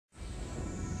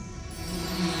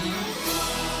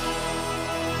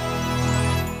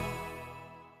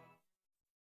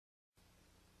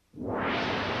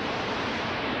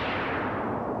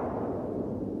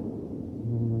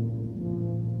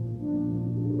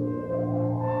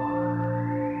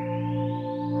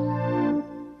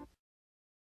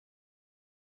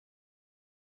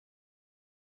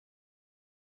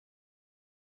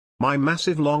My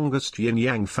massive longest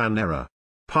YinYangFan error.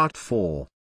 Part 4.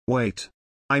 Wait.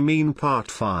 I mean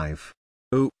part 5.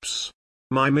 Oops.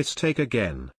 My mistake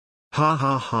again. Ha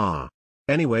ha ha.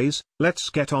 Anyways,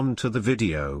 let's get on to the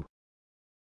video.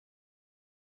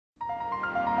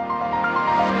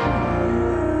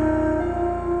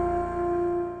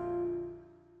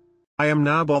 I am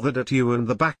now bothered at you and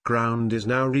the background is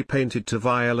now repainted to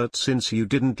violet since you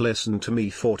didn't listen to me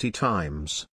 40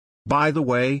 times. By the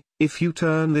way, if you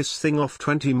turn this thing off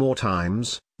 20 more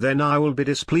times, then I will be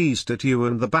displeased at you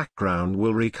and the background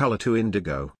will recolor to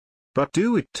indigo. But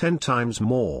do it 10 times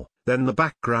more, then the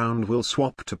background will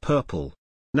swap to purple.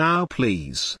 Now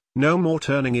please, no more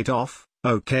turning it off,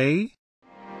 okay?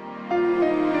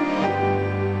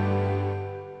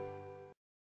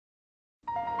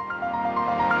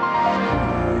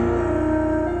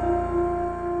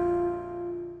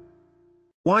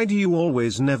 Why do you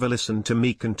always never listen to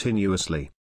me continuously?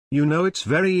 You know it's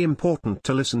very important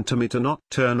to listen to me to not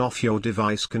turn off your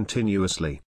device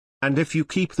continuously. And if you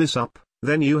keep this up,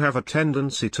 then you have a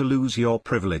tendency to lose your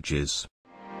privileges.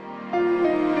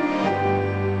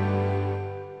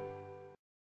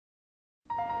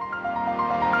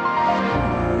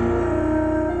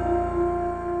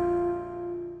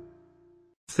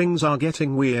 Things are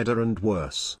getting weirder and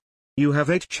worse. You have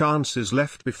 8 chances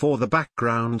left before the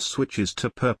background switches to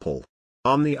purple.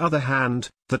 On the other hand,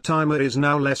 the timer is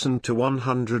now lessened to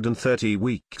 130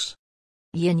 weeks.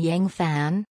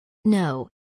 YinYangFan? No.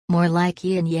 More like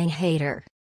YinYang hater.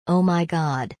 Oh my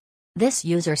god. This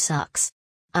user sucks.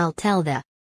 I'll tell the.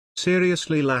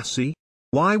 Seriously, Lassie?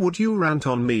 Why would you rant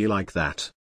on me like that?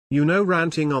 You know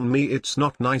ranting on me, it's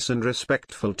not nice and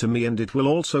respectful to me, and it will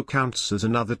also count as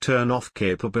another turn off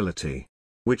capability.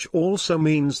 Which also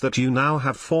means that you now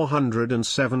have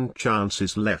 407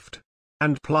 chances left.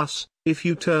 And plus, if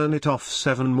you turn it off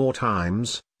 7 more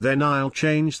times, then I'll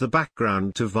change the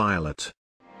background to violet.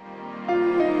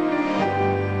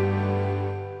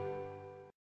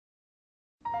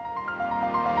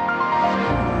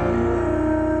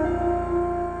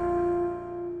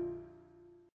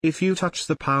 If you touch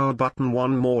the power button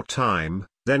 1 more time,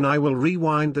 then I will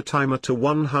rewind the timer to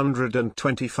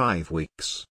 125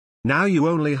 weeks. Now you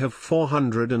only have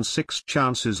 406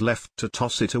 chances left to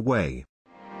toss it away.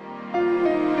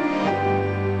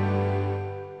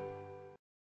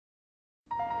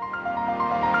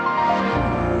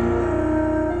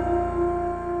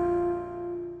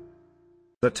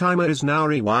 The timer is now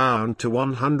rewound to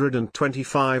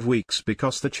 125 weeks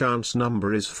because the chance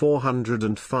number is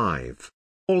 405.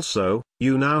 Also,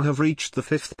 you now have reached the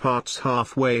 5th part's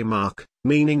halfway mark,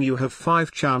 meaning you have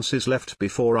 5 chances left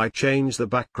before I change the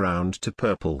background to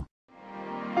purple.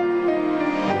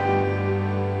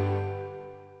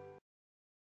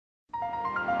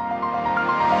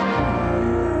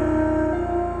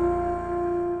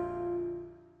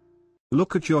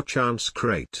 Look at your chance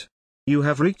crate. You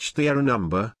have reached the error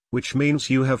number, which means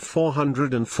you have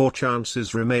 404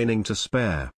 chances remaining to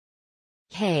spare.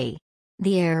 Hey.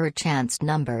 The error chance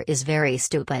number is very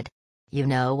stupid. You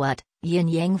know what,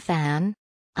 YinYangFan?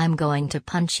 I'm going to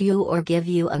punch you or give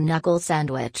you a knuckle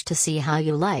sandwich to see how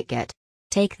you like it.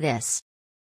 Take this.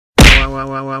 Oh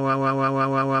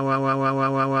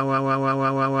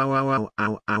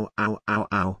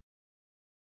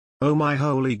my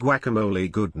holy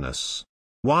guacamole goodness.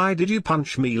 Why did you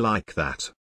punch me like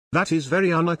that? That is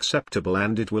very unacceptable,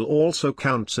 and it will also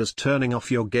count as turning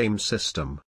off your game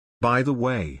system. By the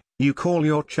way, you call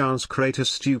your chance crate a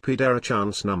stupid error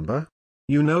chance number?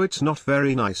 You know it's not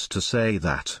very nice to say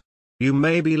that. You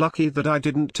may be lucky that I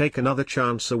didn't take another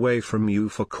chance away from you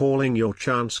for calling your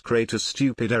chance crate a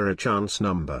stupid error chance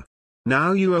number.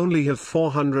 Now you only have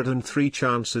 403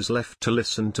 chances left to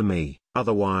listen to me,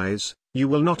 otherwise, you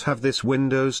will not have this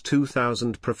Windows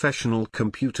 2000 professional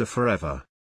computer forever.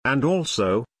 And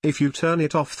also, if you turn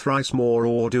it off thrice more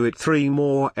or do it 3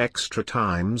 more extra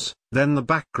times, then the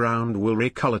background will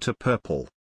recolor to purple.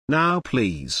 Now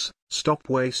please, stop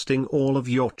wasting all of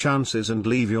your chances and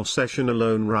leave your session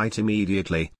alone right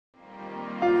immediately.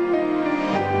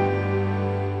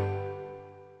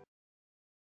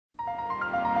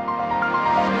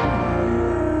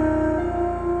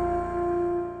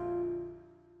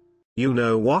 You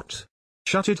know what?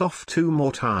 Shut it off 2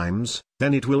 more times,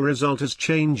 then it will result as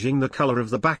changing the color of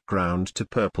the background to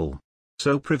purple.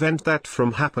 So prevent that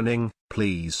from happening,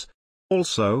 please.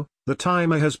 Also, the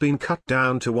timer has been cut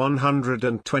down to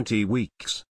 120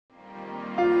 weeks.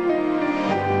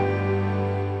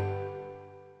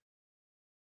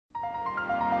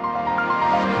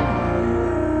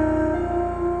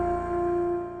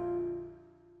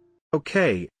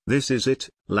 Okay, this is it,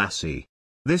 Lassie.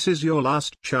 This is your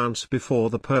last chance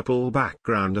before the purple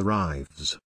background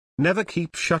arrives. Never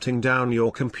keep shutting down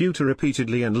your computer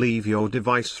repeatedly and leave your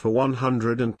device for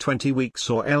 120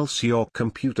 weeks, or else your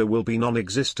computer will be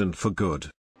non-existent for good.